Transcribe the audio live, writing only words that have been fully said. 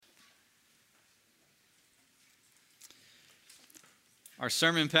Our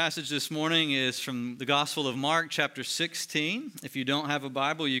sermon passage this morning is from the Gospel of Mark, chapter 16. If you don't have a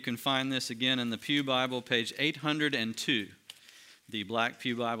Bible, you can find this again in the Pew Bible, page 802. The black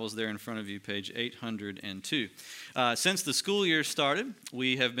Pew Bible is there in front of you, page 802. Since the school year started,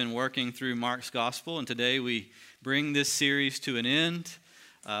 we have been working through Mark's Gospel, and today we bring this series to an end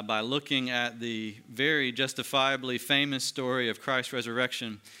by looking at the very justifiably famous story of Christ's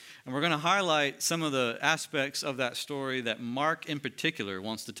resurrection. And we're going to highlight some of the aspects of that story that Mark in particular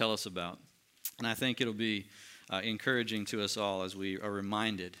wants to tell us about. And I think it'll be encouraging to us all as we are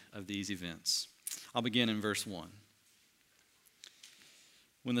reminded of these events. I'll begin in verse 1.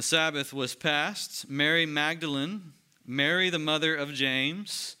 When the Sabbath was past, Mary Magdalene, Mary the mother of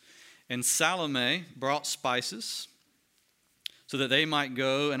James, and Salome brought spices so that they might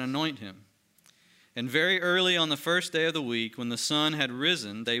go and anoint him. And very early on the first day of the week, when the sun had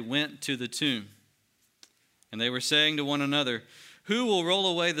risen, they went to the tomb. And they were saying to one another, "Who will roll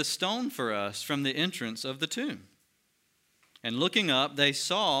away the stone for us from the entrance of the tomb?" And looking up, they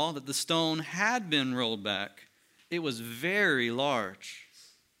saw that the stone had been rolled back. It was very large.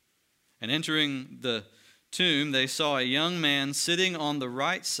 And entering the tomb, they saw a young man sitting on the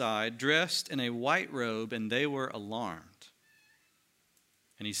right side, dressed in a white robe, and they were alarmed.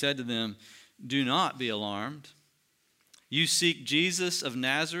 And he said to them, "Do not be alarmed. You seek Jesus of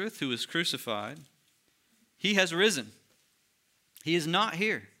Nazareth, who was crucified. He has risen. He is not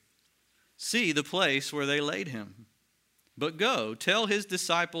here. See the place where they laid him. But go, tell his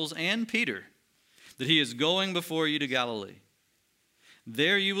disciples and Peter that he is going before you to Galilee.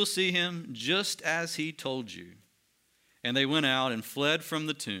 There you will see him just as he told you." And they went out and fled from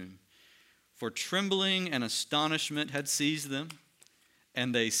the tomb, for trembling and astonishment had seized them.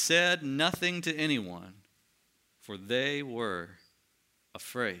 And they said nothing to anyone, for they were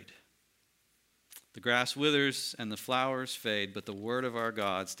afraid. The grass withers and the flowers fade, but the word of our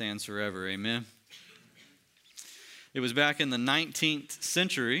God stands forever. Amen. It was back in the 19th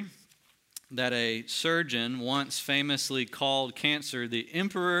century that a surgeon once famously called cancer the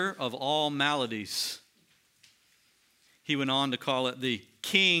emperor of all maladies. He went on to call it the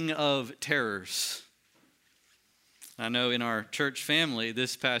king of terrors. I know in our church family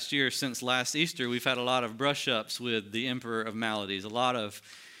this past year, since last Easter, we've had a lot of brush-ups with the emperor of maladies, a lot of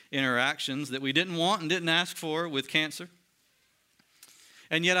interactions that we didn't want and didn't ask for with cancer.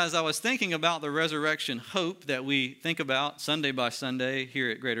 And yet, as I was thinking about the resurrection hope that we think about Sunday by Sunday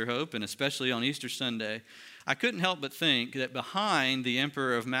here at Greater Hope, and especially on Easter Sunday, I couldn't help but think that behind the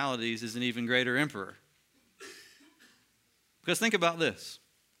emperor of maladies is an even greater emperor. Because think about this.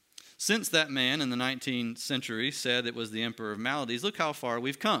 Since that man in the 19th century said it was the emperor of maladies, look how far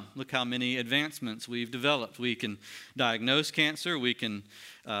we've come. Look how many advancements we've developed. We can diagnose cancer. We can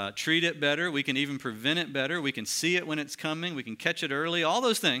treat it better. We can even prevent it better. We can see it when it's coming. We can catch it early. All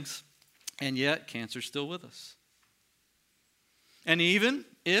those things. And yet, cancer's still with us. And even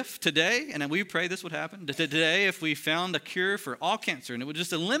if today, and we pray this would happen, today if we found a cure for all cancer and it would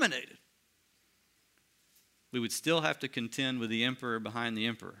just eliminate it, we would still have to contend with the emperor behind the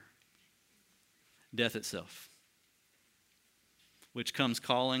emperor. Death itself, which comes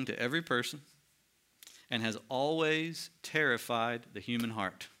calling to every person and has always terrified the human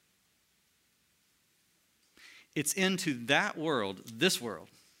heart. It's into that world, this world,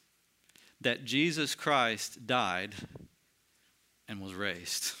 that Jesus Christ died and was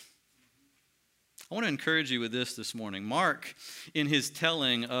raised. I want to encourage you with this morning. Mark, in his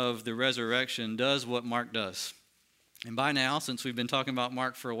telling of the resurrection, does what Mark does. And by now, since we've been talking about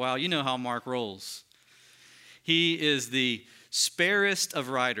Mark for a while, you know how Mark rolls. He is the sparest of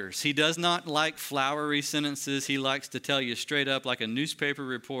writers. He does not like flowery sentences. He likes to tell you straight up, like a newspaper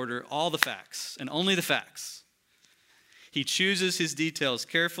reporter, all the facts and only the facts. He chooses his details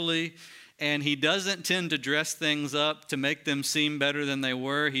carefully, and he doesn't tend to dress things up to make them seem better than they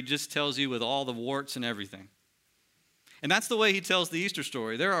were. He just tells you with all the warts and everything. And that's the way he tells the Easter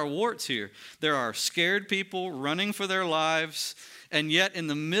story. There are warts here. There are scared people running for their lives. And yet in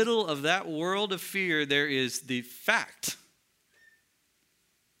the middle of that world of fear, there is the fact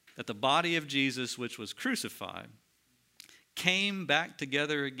that the body of Jesus, which was crucified, came back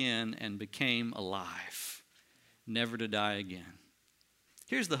together again and became alive, never to die again.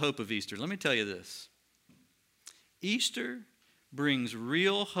 Here's the hope of Easter. Let me tell you this. Easter brings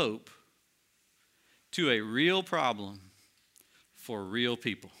real hope to a real problem for real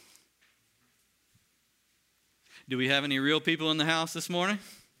people. Do we have any real people in the house this morning?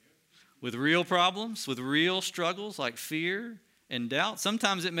 With real problems, with real struggles like fear and doubt?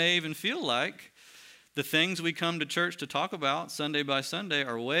 Sometimes it may even feel like the things we come to church to talk about Sunday by Sunday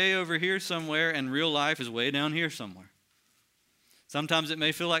are way over here somewhere and real life is way down here somewhere. Sometimes it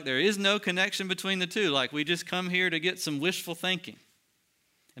may feel like there is no connection between the two, like we just come here to get some wishful thinking.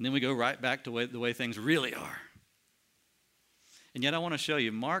 And then we go right back to the way things really are. And yet I want to show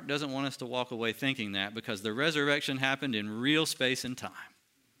you, Mark doesn't want us to walk away thinking that, because the resurrection happened in real space and time.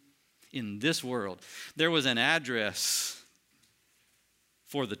 In this world, there was an address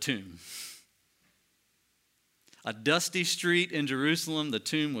for the tomb. A dusty street in Jerusalem, the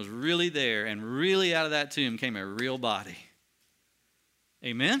tomb was really there, and really out of that tomb came a real body.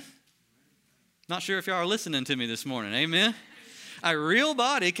 Amen? Not sure if y'all are listening to me this morning. Amen? A real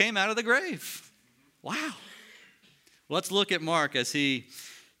body came out of the grave. Wow. Let's look at Mark as he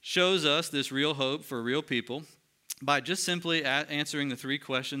shows us this real hope for real people by just simply answering the three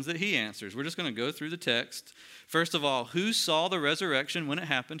questions that he answers. We're just going to go through the text. First of all, who saw the resurrection when it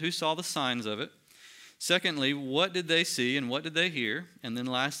happened? Who saw the signs of it? Secondly, what did they see and what did they hear? And then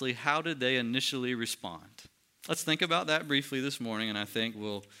lastly, how did they initially respond? Let's think about that briefly this morning, and I think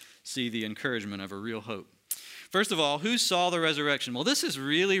we'll see the encouragement of a real hope. First of all, who saw the resurrection? Well, this is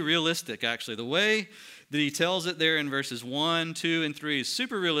really realistic, actually. The way that he tells it there in verses 1, 2, and 3 is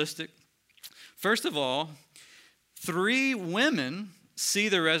super realistic. First of all, 3 women see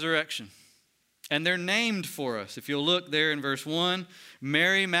the resurrection, and they're named for us. If you'll look there in verse 1,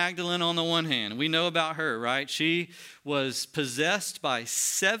 Mary Magdalene on the one hand. We know about her, right? She was possessed by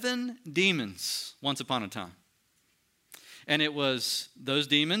 7 demons once upon a time. And it was those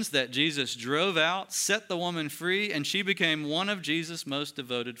demons that Jesus drove out, set the woman free, and she became one of Jesus' most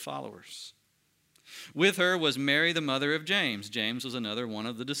devoted followers. With her was Mary, the mother of James. James was another one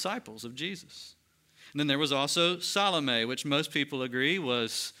of the disciples of Jesus. And then there was also Salome, which most people agree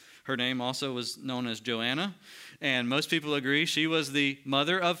was, her name also was known as Joanna. And most people agree she was the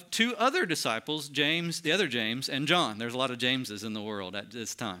mother of 2 other disciples, James, the other James, and John. There's a lot of Jameses in the world at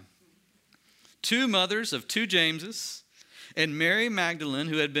this time. 2 mothers of 2 Jameses. And Mary Magdalene,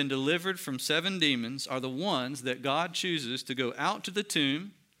 who had been delivered from 7 demons, are the ones that God chooses to go out to the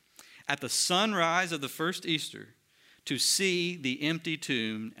tomb at the sunrise of the first Easter to see the empty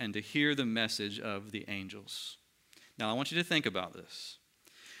tomb and to hear the message of the angels. Now, I want you to think about this,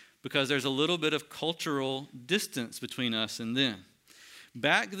 because there's a little bit of cultural distance between us and them.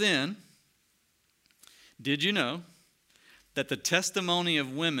 Back then, did you know that the testimony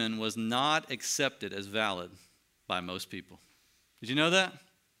of women was not accepted as valid by most people? Did you know that?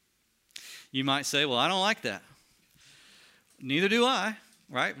 You might say, well, I don't like that. Neither do I,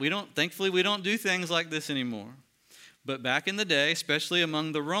 right? Thankfully, we don't do things like this anymore. But back in the day, especially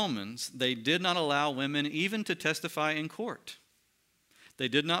among the Romans, they did not allow women even to testify in court. They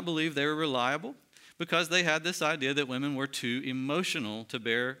did not believe they were reliable because they had this idea that women were too emotional to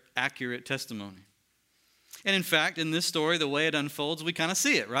bear accurate testimony. And in fact, in this story, the way it unfolds, we kind of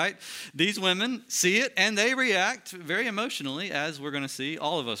see it, right? These women see it and they react very emotionally, as we're going to see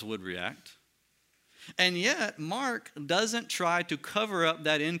all of us would react. And yet, Mark doesn't try to cover up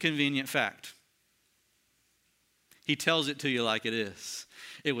that inconvenient fact. He tells it to you like it is.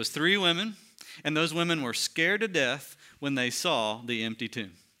 It was 3 women, and those women were scared to death when they saw the empty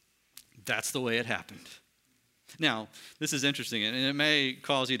tomb. That's the way it happened. Now, this is interesting, and it may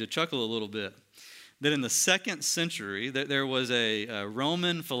cause you to chuckle a little bit, that in the 2nd century, there was a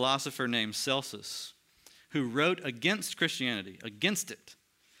Roman philosopher named Celsus who wrote against Christianity, against it.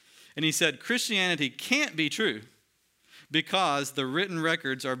 And he said, Christianity can't be true because the written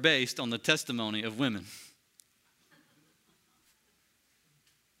records are based on the testimony of women.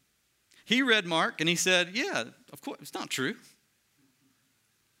 He read Mark and he said, yeah, of course, it's not true.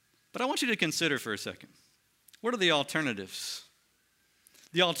 But I want you to consider for a second, what are the alternatives?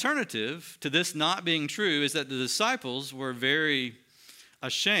 The alternative to this not being true is that the disciples were very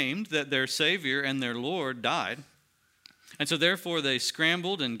ashamed that their Savior and their Lord died. And so therefore they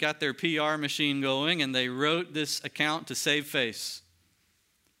scrambled and got their PR machine going and they wrote this account to save face.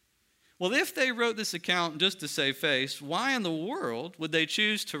 Well, if they wrote this account just to save face, why in the world would they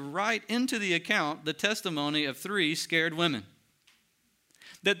choose to write into the account the testimony of 3 scared women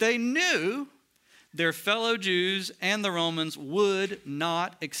that they knew their fellow Jews and the Romans would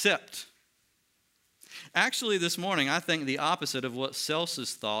not accept? Actually, this morning, I think the opposite of what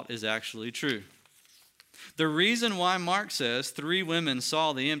Celsus thought is actually true. The reason why Mark says 3 women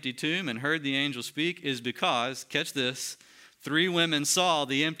saw the empty tomb and heard the angel speak is because, catch this, 3 women saw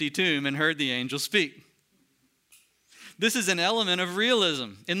the empty tomb and heard the angel speak. This is an element of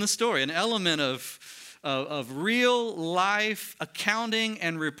realism in the story, an element of real life accounting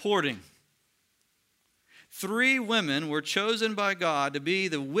and reporting. 3 women were chosen by God to be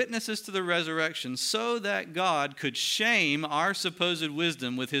the witnesses to the resurrection so that God could shame our supposed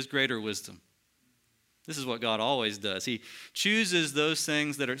wisdom with his greater wisdom. This is what God always does. He chooses those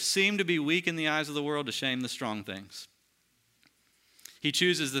things that seem to be weak in the eyes of the world to shame the strong things. He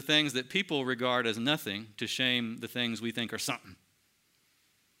chooses the things that people regard as nothing to shame the things we think are something.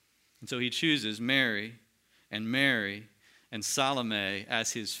 And so he chooses Mary and Salome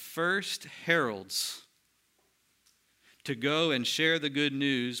as his first heralds to go and share the good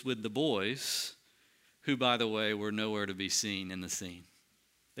news with the boys, who, by the way, were nowhere to be seen in the scene.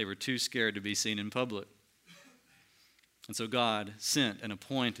 They were too scared to be seen in public. And so God sent and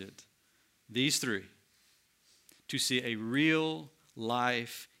appointed these three to see a real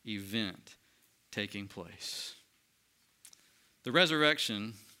life event taking place. The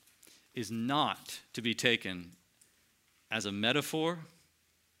resurrection is not to be taken as a metaphor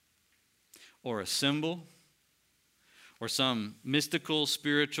or a symbol or some mystical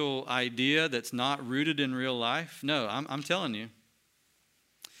spiritual idea that's not rooted in real life. No, I'm telling you.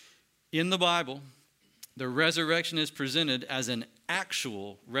 In the Bible, the resurrection is presented as an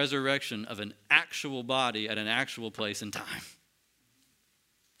actual resurrection of an actual body at an actual place and time.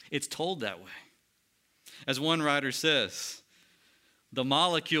 It's told that way. As one writer says, the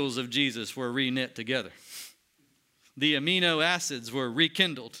molecules of Jesus were reknit together. The amino acids were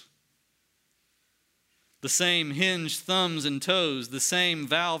rekindled. The same hinged thumbs and toes, the same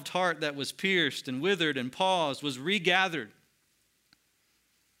valved heart that was pierced and withered and paused was regathered.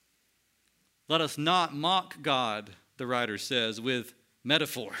 Let us not mock God, the writer says, with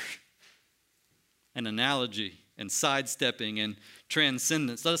metaphor and analogy and sidestepping and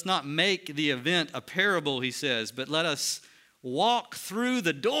transcendence. Let us not make the event a parable, he says, but let us walk through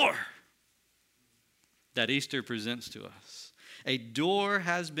the door that Easter presents to us. A door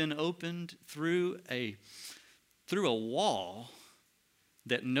has been opened through a wall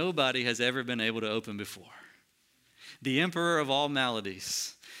that nobody has ever been able to open before. The emperor of all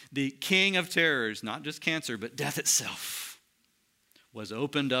maladies, the king of terrors, not just cancer, but death itself, was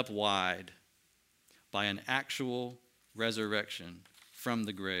opened up wide by an actual resurrection from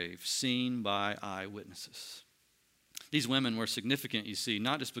the grave, seen by eyewitnesses. These women were significant, you see,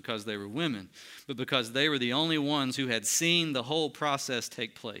 not just because they were women, but because they were the only ones who had seen the whole process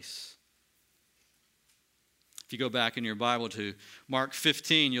take place. If you go back in your Bible to Mark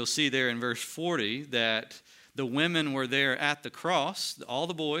 15, you'll see there in verse 40 that the women were there at the cross. All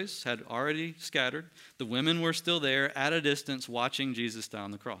the boys had already scattered. The women were still there at a distance watching Jesus die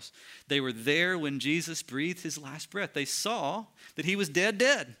on the cross. They were there when Jesus breathed his last breath. They saw that he was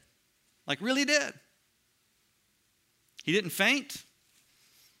dead, like really dead. He didn't faint.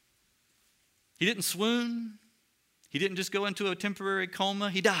 He didn't swoon. He didn't just go into a temporary coma.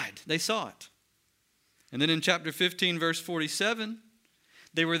 He died. They saw it. And then in chapter 15, verse 47,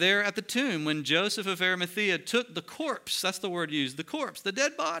 they were there at the tomb when Joseph of Arimathea took the corpse, that's the word used, the corpse, the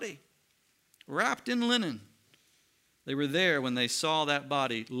dead body, wrapped in linen. They were there when they saw that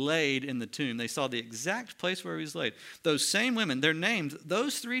body laid in the tomb. They saw the exact place where he was laid. Those same women, they're named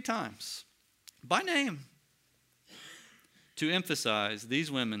those 3 times by name to emphasize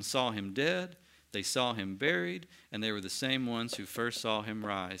these women saw him dead, they saw him buried, and they were the same ones who first saw him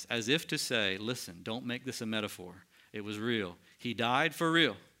rise, as if to say, listen, don't make this a metaphor. It was real. He died for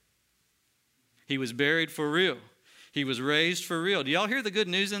real. He was buried for real. He was raised for real. Do y'all hear the good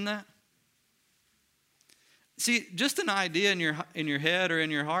news in that? See, just an idea in your head or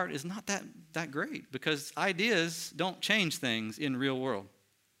in your heart is not that great, because ideas don't change things in real world.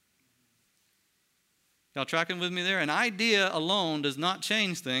 Y'all tracking with me there? An idea alone does not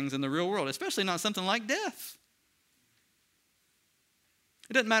change things in the real world, especially not something like death.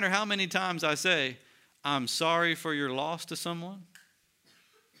 It doesn't matter how many times I say, I'm sorry for your loss to someone.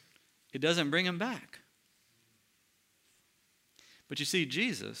 It doesn't bring him back. But you see,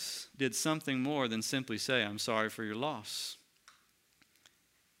 Jesus did something more than simply say, I'm sorry for your loss.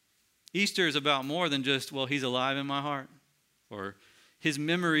 Easter is about more than just, well, he's alive in my heart, or his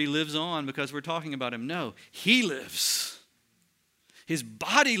memory lives on because we're talking about him. No, he lives. His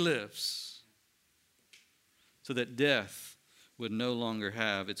body lives so that death would no longer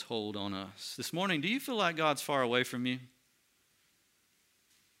have its hold on us. This morning, do you feel like God's far away from you?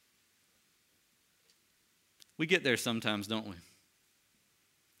 We get there sometimes, don't we?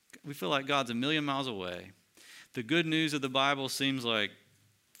 We feel like God's a million miles away. The good news of the Bible seems like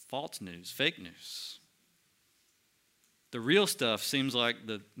false news, fake news. The real stuff seems like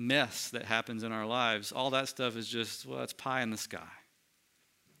the mess that happens in our lives. All that stuff is just, well, it's pie in the sky.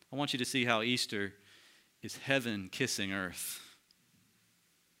 I want you to see how Easter is heaven kissing earth.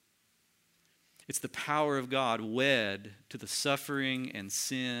 It's the power of God wed to the suffering and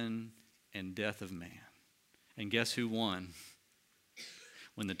sin and death of man. And guess who won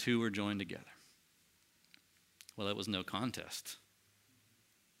when the two were joined together? Well, it was no contest.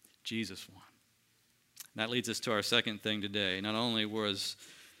 Jesus won. That leads us to our second thing today. Not only was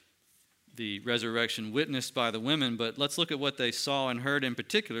the resurrection witnessed by the women, but let's look at what they saw and heard in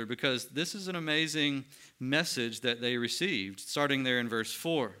particular, because this is an amazing message that they received, starting there in verse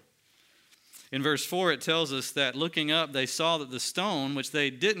 4. In verse 4, it tells us that looking up, they saw that the stone, which they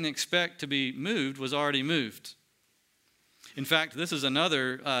didn't expect to be moved, was already moved. In fact, this is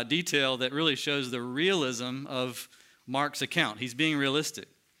another detail that really shows the realism of Mark's account. He's being realistic.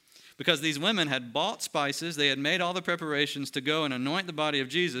 Because these women had bought spices, they had made all the preparations to go and anoint the body of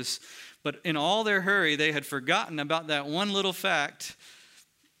Jesus, but in all their hurry, they had forgotten about that one little fact: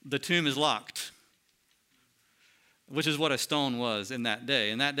 the tomb is locked. Which is what a stone was in that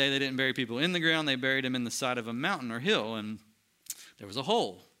day. In that day, they didn't bury people in the ground. They buried them in the side of a mountain or hill, and there was a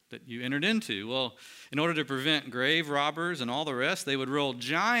hole that you entered into. Well, in order to prevent grave robbers and all the rest, they would roll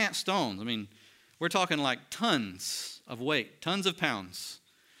giant stones. I mean, we're talking like tons of weight, tons of pounds,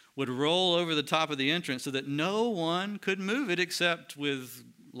 would roll over the top of the entrance so that no one could move it except with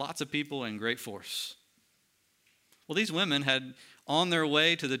lots of people and great force. Well, these women had, on their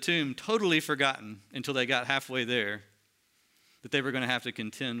way to the tomb, totally forgotten until they got halfway there that they were going to have to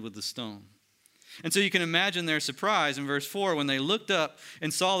contend with the stone. And so you can imagine their surprise in verse 4 when they looked up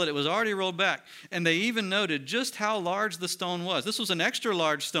and saw that it was already rolled back. And they even noted just how large the stone was. This was an extra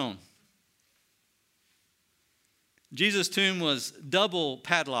large stone. Jesus' tomb was double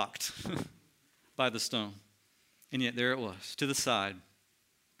padlocked by the stone. And yet there it was, to the side.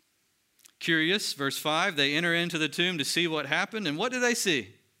 Curious, verse 5, they enter into the tomb to see what happened. And what do they see?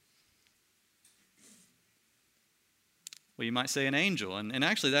 Well, you might say an angel. And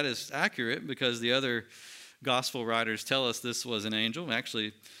actually that is accurate, because the other gospel writers tell us this was an angel.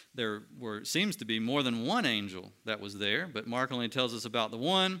 Actually, there seems to be more than one angel that was there. But Mark only tells us about the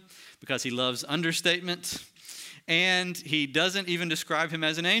one because he loves understatement. And he doesn't even describe him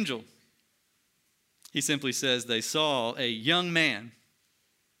as an angel. He simply says they saw a young man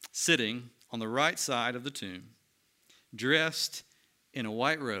sitting on the right side of the tomb, dressed in a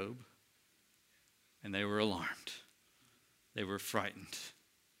white robe, and they were alarmed. They were frightened.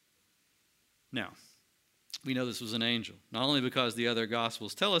 Now, we know this was an angel, not only because the other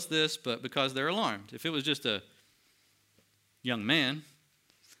Gospels tell us this, but because they're alarmed. If it was just a young man,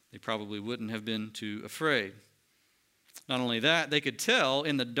 they probably wouldn't have been too afraid. Not only that, they could tell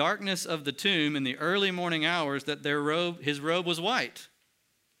in the darkness of the tomb in the early morning hours that his robe was white.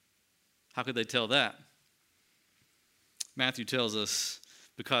 How could they tell that? Matthew tells us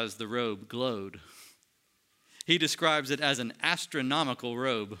because the robe glowed. He describes it as an astronomical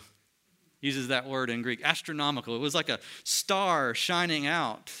robe. He uses that word in Greek, astronomical. It was like a star shining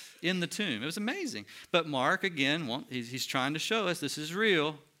out in the tomb. It was amazing. But Mark, again, he's trying to show us this is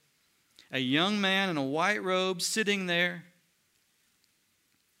real. A young man in a white robe sitting there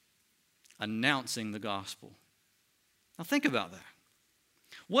announcing the gospel. Now think about that.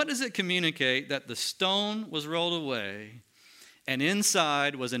 What does it communicate that the stone was rolled away and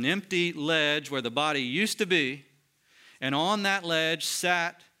inside was an empty ledge where the body used to be, and on that ledge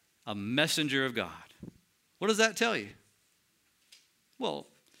sat a messenger of God? What does that tell you? Well,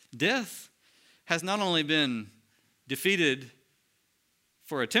 death has not only been defeated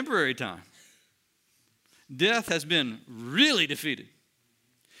for a temporary time, death has been really defeated.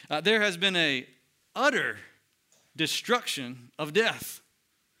 There has been an utter destruction of death.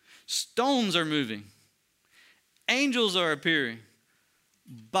 Stones are moving. Angels are appearing.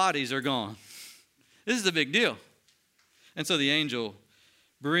 Bodies are gone. This is a big deal. And so the angel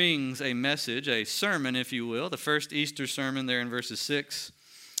brings a message, a sermon, if you will, the first Easter sermon there in verses 6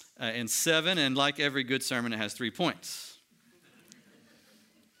 and 7. And like every good sermon, it has 3 points.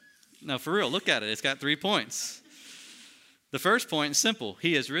 Now, for real, look at it. It's got 3 points. The first point is simple.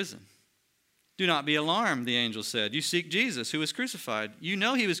 He is risen. Do not be alarmed, the angel said. You seek Jesus, who was crucified. You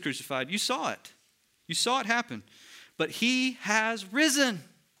know he was crucified. You saw it. You saw it happen. But he has risen.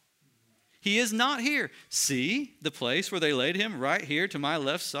 He is not here. See the place where they laid him, right here to my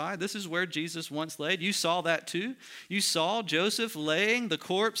left side? This is where Jesus once laid. You saw that too. You saw Joseph laying the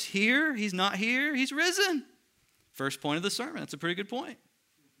corpse here. He's not here. He's risen. First point of the sermon. That's a pretty good point.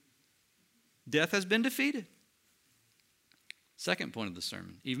 Death has been defeated. Second point of the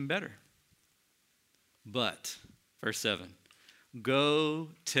sermon, even better. But, verse 7, go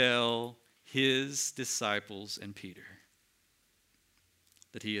tell his disciples and Peter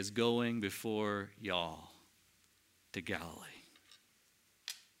that he is going before y'all to Galilee.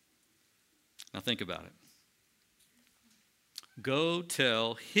 Now think about it. Go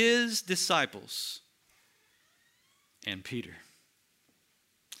tell his disciples and Peter.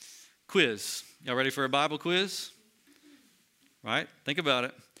 Quiz. Y'all ready for a Bible quiz? right? Think about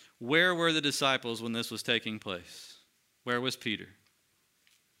it. Where were the disciples when this was taking place? Where was Peter?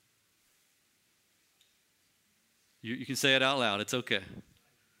 You can say it out loud. It's okay.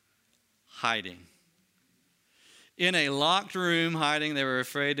 Hiding. In a locked room, hiding. They were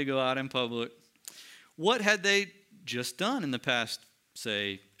afraid to go out in public. What had they just done in the past,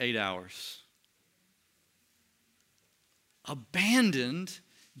 say, 8 hours? Abandoned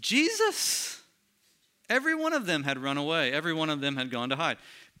Jesus. Every one of them had run away. Every one of them had gone to hide.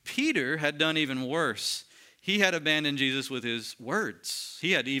 Peter had done even worse. He had abandoned Jesus with his words.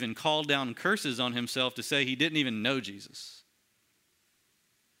 He had even called down curses on himself to say he didn't even know Jesus.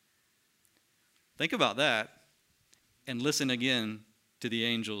 Think about that and listen again to the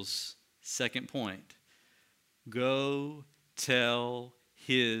angel's second point. Go tell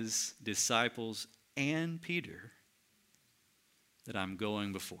his disciples and Peter that I'm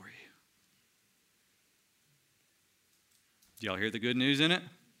going before you. Do y'all hear the good news in it?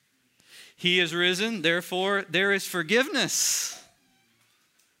 He is risen, therefore there is forgiveness.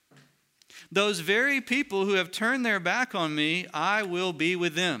 Those very people who have turned their back on me, I will be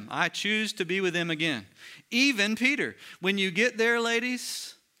with them. I choose to be with them again. Even Peter. When you get there,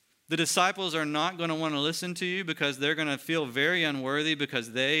 ladies, the disciples are not going to want to listen to you because they're going to feel very unworthy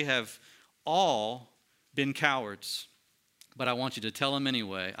because they have all been cowards. But I want you to tell them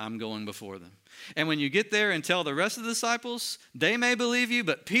anyway, I'm going before them. And when you get there and tell the rest of the disciples, they may believe you,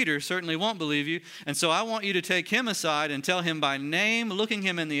 but Peter certainly won't believe you. And so I want you to take him aside and tell him by name, looking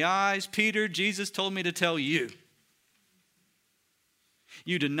him in the eyes, Peter, Jesus told me to tell you.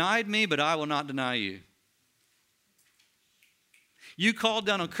 You denied me, but I will not deny you. You called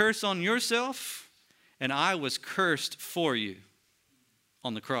down a curse on yourself, and I was cursed for you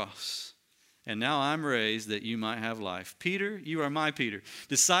on the cross. And now I'm raised that you might have life. Peter, you are my Peter.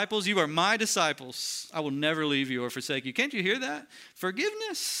 Disciples, you are my disciples. I will never leave you or forsake you. Can't you hear that?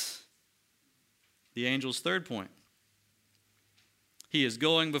 Forgiveness. The angel's third point. He is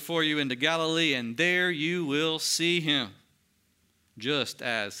going before you into Galilee, and there you will see him, just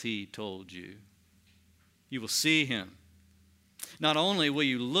as he told you. You will see him. Not only will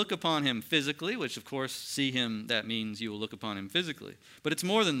you look upon him physically, which of course, see him, that means you will look upon him physically. But it's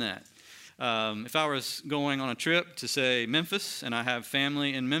more than that. If I was going on a trip to, say, Memphis, and I have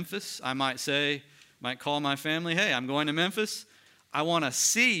family in Memphis, I might call my family, hey, I'm going to Memphis. I want to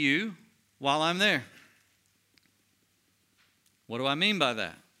see you while I'm there. What do I mean by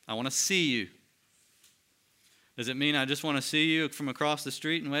that? I want to see you. Does it mean I just want to see you from across the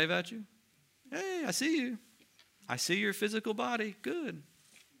street and wave at you? Hey, I see you. I see your physical body. Good.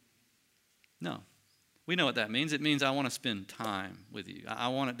 No. We know what that means. It means I want to spend time with you. I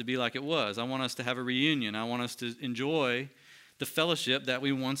want it to be like it was. I want us to have a reunion. I want us to enjoy the fellowship that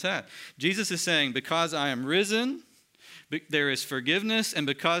we once had. Jesus is saying, because I am risen, there is forgiveness, and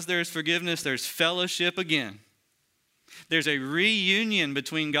because there is forgiveness, there's fellowship again. There's a reunion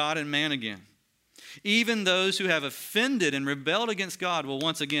between God and man again. Even those who have offended and rebelled against God will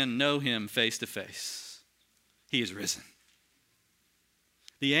once again know him face to face. He is risen.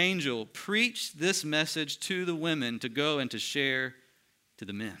 The angel preached this message to the women to go and to share to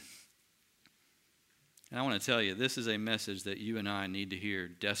the men. And I want to tell you, this is a message that you and I need to hear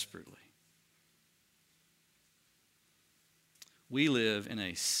desperately. We live in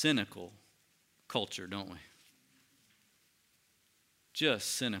a cynical culture, don't we?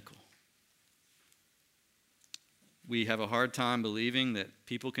 Just cynical. We have a hard time believing that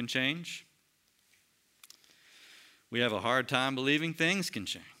people can change. We have a hard time believing things can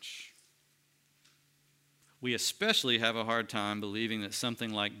change. We especially have a hard time believing that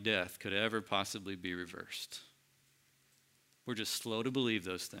something like death could ever possibly be reversed. We're just slow to believe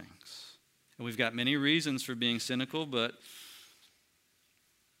those things. And we've got many reasons for being cynical, but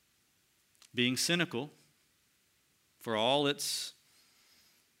being cynical, for all the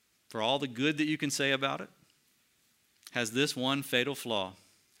good that you can say about it, has this one fatal flaw.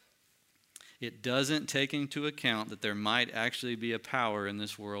 It doesn't take into account that there might actually be a power in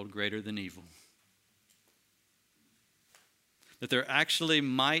this world greater than evil. That there actually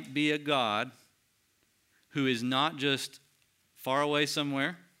might be a God who is not just far away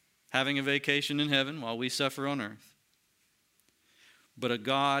somewhere, having a vacation in heaven while we suffer on earth, but a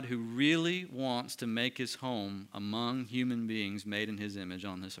God who really wants to make his home among human beings made in his image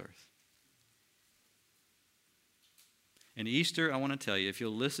on this earth. And Easter, I want to tell you, if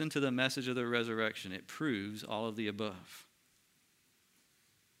you'll listen to the message of the resurrection, it proves all of the above.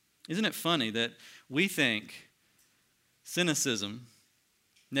 Isn't it funny that we think cynicism,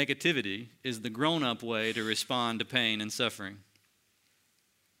 negativity, is the grown-up way to respond to pain and suffering?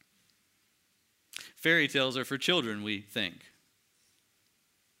 Fairy tales are for children, we think.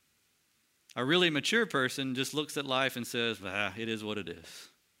 A really mature person just looks at life and says, it is what it is.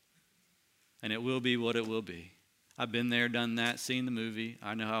 And it will be what it will be. I've been there, done that, seen the movie.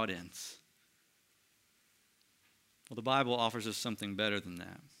 I know how it ends. Well, the Bible offers us something better than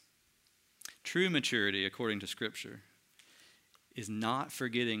that. True maturity, according to Scripture, is not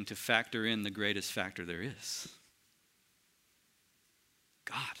forgetting to factor in the greatest factor there is.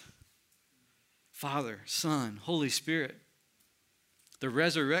 God. Father, Son, Holy Spirit. The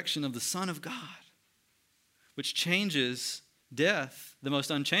resurrection of the Son of God, which changes death, the most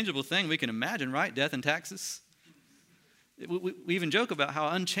unchangeable thing we can imagine, right? Death and taxes. We even joke about how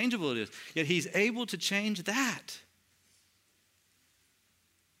unchangeable it is. Yet he's able to change that.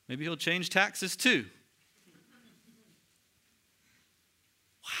 Maybe he'll change taxes too.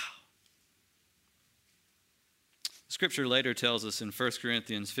 Wow. Scripture later tells us in 1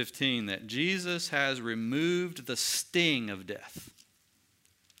 Corinthians 15 that Jesus has removed the sting of death.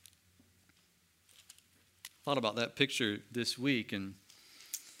 Thought about that picture this week, and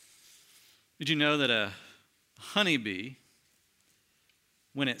did you know that a honeybee,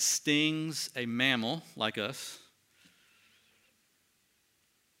 when it stings a mammal like us,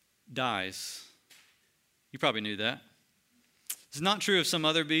 dies? You probably knew that. It's not true of some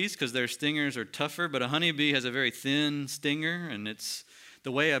other bees because their stingers are tougher, but a honeybee has a very thin stinger, and it's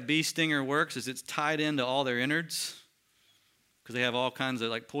the way a bee stinger works is it's tied into all their innards because they have all kinds of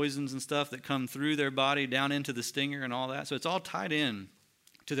like poisons and stuff that come through their body down into the stinger and all that. So it's all tied in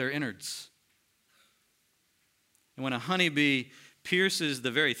to their innards. And when a honeybee pierces the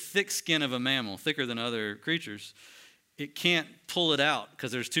very thick skin of a mammal, thicker than other creatures, it can't pull it out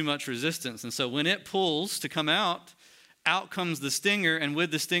because there's too much resistance. And so when it pulls to come out comes the stinger, and with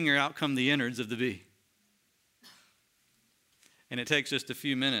the stinger, out come the innards of the bee. And it takes just a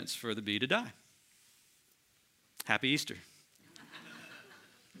few minutes for the bee to die. Happy Easter.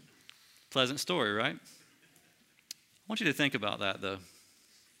 Pleasant story, right? I want you to think about that, though.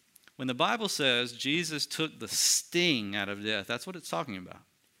 When the Bible says Jesus took the sting out of death, that's what it's talking about.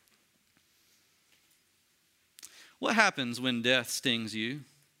 What happens when death stings you?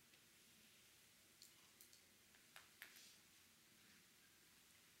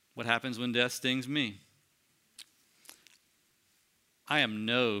 What happens when death stings me? I am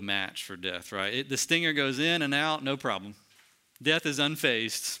no match for death, right? The stinger goes in and out, no problem. Death is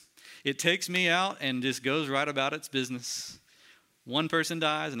unfazed. It takes me out and just goes right about its business. One person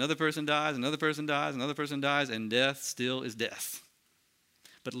dies, another person dies, another person dies, another person dies, and death still is death.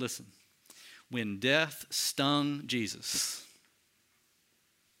 But listen, when death stung Jesus,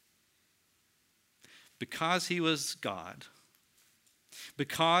 because he was God,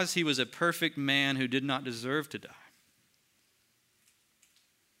 because he was a perfect man who did not deserve to die,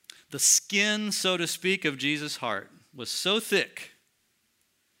 the skin, so to speak, of Jesus' heart was so thick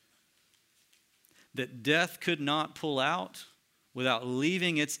that death could not pull out without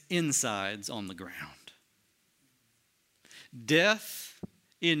leaving its insides on the ground. Death,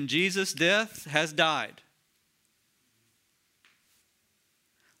 in Jesus' death, has died.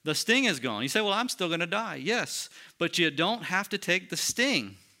 The sting is gone. You say, well, I'm still going to die. Yes, but you don't have to take the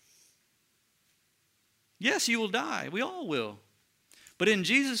sting. Yes, you will die. We all will. But in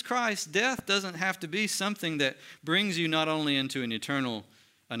Jesus Christ, death doesn't have to be something that brings you not only into an eternal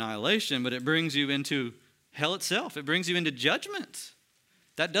annihilation, but it brings you into hell itself. It brings you into judgment.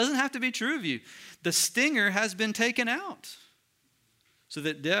 That doesn't have to be true of you. The stinger has been taken out so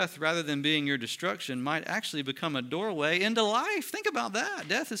that death, rather than being your destruction, might actually become a doorway into life. Think about that.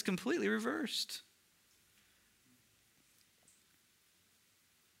 Death is completely reversed.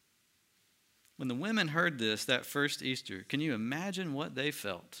 When the women heard this that first Easter, can you imagine what they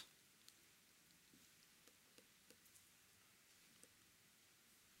felt?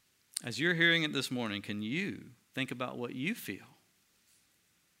 As you're hearing it this morning, can you think about what you feel?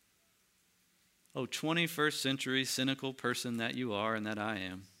 Oh, 21st century cynical person that you are and that I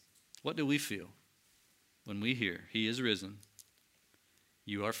am. What do we feel when we hear he is risen?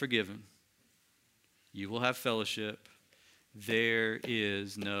 You are forgiven. You will have fellowship. There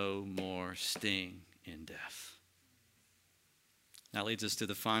is no more sting in death. That leads us to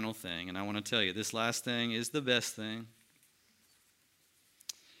the final thing, and I want to tell you, this last thing is the best thing.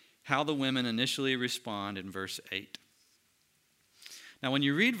 How the women initially respond in verse 8. Now, when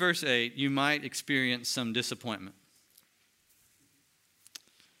you read verse 8, you might experience some disappointment.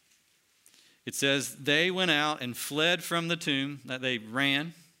 It says, they went out and fled from the tomb, that they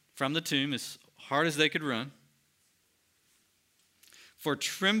ran from the tomb as hard as they could run. For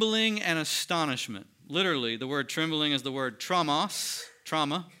trembling and astonishment. Literally, the word trembling is the word trauma,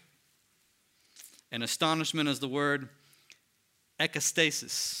 and astonishment is the word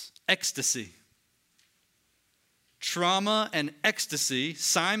ekastasis. ecstasy. Trauma and ecstasy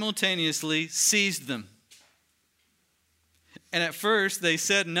simultaneously seized them. And at first they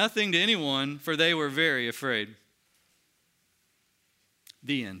said nothing to anyone, for they were very afraid.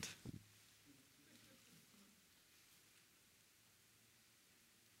 The end.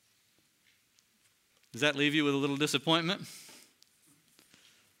 Does that leave you with a little disappointment?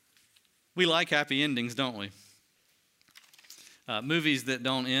 We like happy endings, don't we? Movies that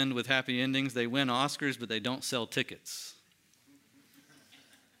don't end with happy endings, they win Oscars, but they don't sell tickets.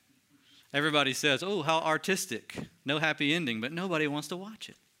 Everybody says, oh, how artistic. No happy ending, but nobody wants to watch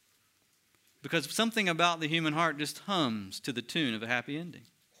it. Because something about the human heart just hums to the tune of a happy ending.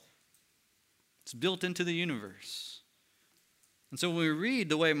 It's built into the universe. And so when we read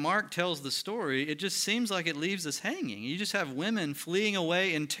the way Mark tells the story, it just seems like it leaves us hanging. You just have women fleeing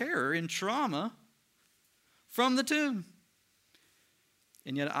away in terror, in trauma, from the tomb.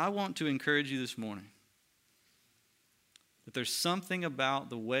 And yet I want to encourage you this morning that there's something about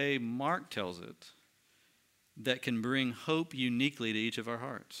the way Mark tells it that can bring hope uniquely to each of our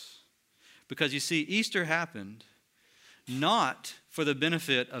hearts. Because you see, Easter happened not for the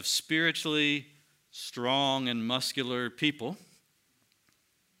benefit of spiritually strong and muscular people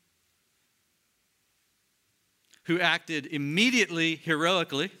who acted immediately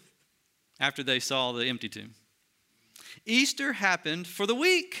heroically after they saw the empty tomb. Easter happened for the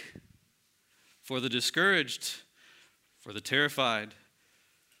weak, for the discouraged, for the terrified,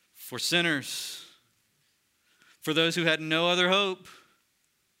 for sinners, for those who had no other hope,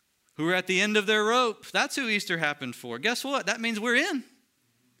 who were at the end of their rope. That's who Easter happened for. Guess what? That means we're in.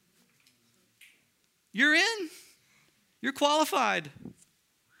 You're in. You're qualified.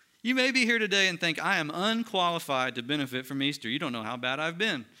 You may be here today and think, I am unqualified to benefit from Easter. You don't know how bad I've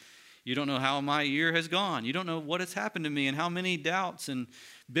been. You don't know how my year has gone. You don't know what has happened to me and how many doubts and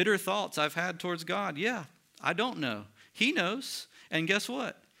bitter thoughts I've had towards God. Yeah, I don't know. He knows. And guess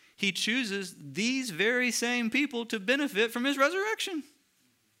what? He chooses these very same people to benefit from his resurrection.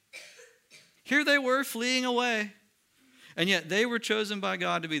 Here they were fleeing away. And yet they were chosen by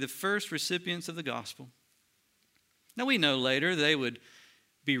God to be the first recipients of the gospel. Now we know later they would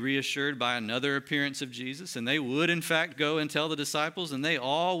be reassured by another appearance of Jesus, and they would in fact go and tell the disciples, and they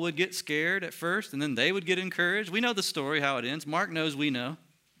all would get scared at first, and then they would get encouraged. We know the story, how it ends. Mark knows we know.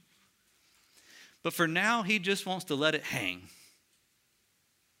 But for now, he just wants to let it hang.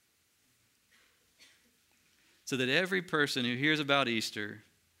 So that every person who hears about Easter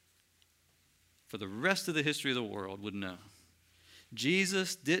for the rest of the history of the world would know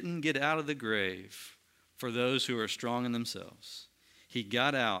Jesus didn't get out of the grave for those who are strong in themselves. He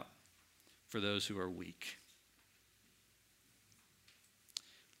got out for those who are weak.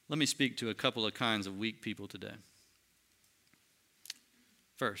 Let me speak to a couple of kinds of weak people today.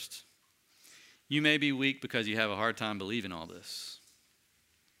 First, you may be weak because you have a hard time believing all this.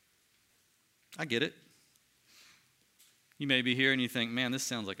 I get it. You may be here and you think, man, this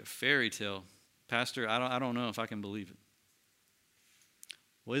sounds like a fairy tale. Pastor, I don't know if I can believe it.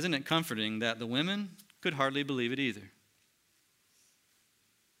 Well, isn't it comforting that the women could hardly believe it either?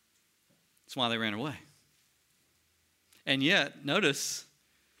 That's why they ran away. And yet, notice,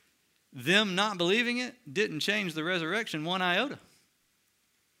 them not believing it didn't change the resurrection one iota.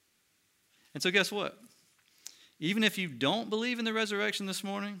 And so guess what? Even if you don't believe in the resurrection this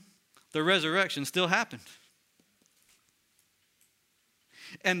morning, the resurrection still happened.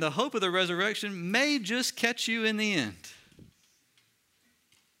 And the hope of the resurrection may just catch you in the end.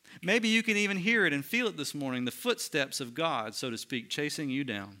 Maybe you can even hear it and feel it this morning, the footsteps of God, so to speak, chasing you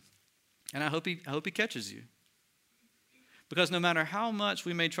down. And I hope he catches you. Because no matter how much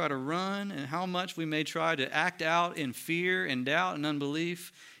we may try to run and how much we may try to act out in fear and doubt and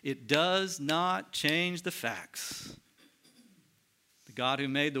unbelief, it does not change the facts. The God who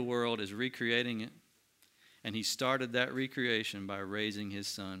made the world is recreating it. And he started that recreation by raising his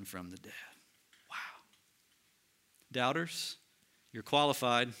son from the dead. Wow. Doubters, you're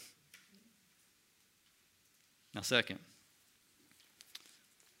qualified. Now, second,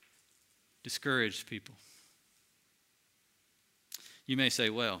 discouraged people. You may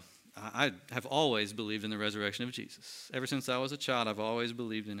say, well, I have always believed in the resurrection of Jesus. Ever since I was a child, I've always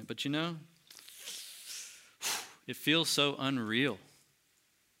believed in it. But you know, it feels so unreal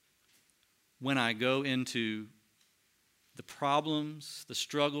when I go into the problems, the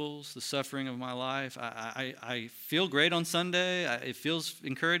struggles, the suffering of my life. I feel great on Sunday. It feels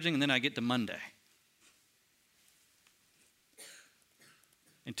encouraging, and then I get to Monday.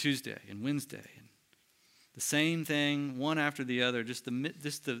 And Tuesday and Wednesday. And the same thing, one after the other, just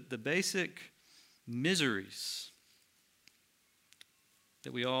the basic miseries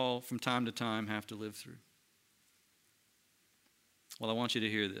that we all, from time to time, have to live through. Well, I want you to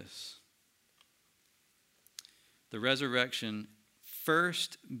hear this. The resurrection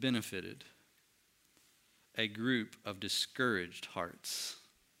first benefited a group of discouraged hearts,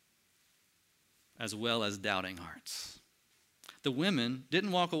 as well as doubting hearts. The women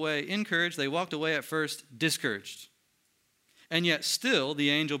didn't walk away encouraged. They walked away at first discouraged. And yet still the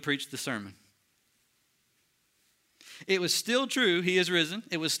angel preached the sermon. It was still true he is risen.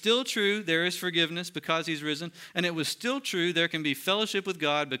 It was still true there is forgiveness because he's risen. And it was still true there can be fellowship with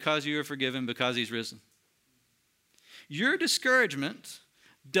God because you are forgiven because he's risen. Your discouragement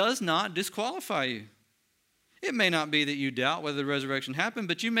does not disqualify you. It may not be that you doubt whether the resurrection happened,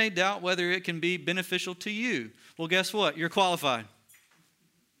 but you may doubt whether it can be beneficial to you. Well, guess what? You're qualified.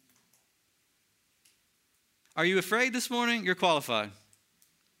 Are you afraid this morning? You're qualified.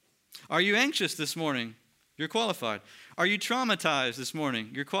 Are you anxious this morning? You're qualified. Are you traumatized this morning?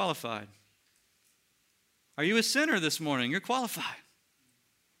 You're qualified. Are you a sinner this morning? You're qualified.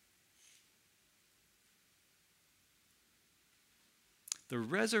 The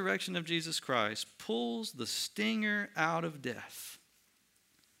resurrection of Jesus Christ pulls the stinger out of death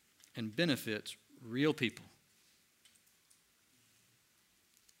and benefits real people.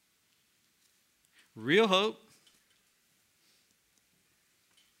 Real hope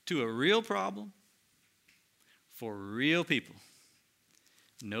to a real problem for real people.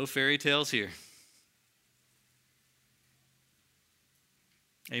 No fairy tales here.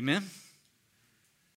 Amen?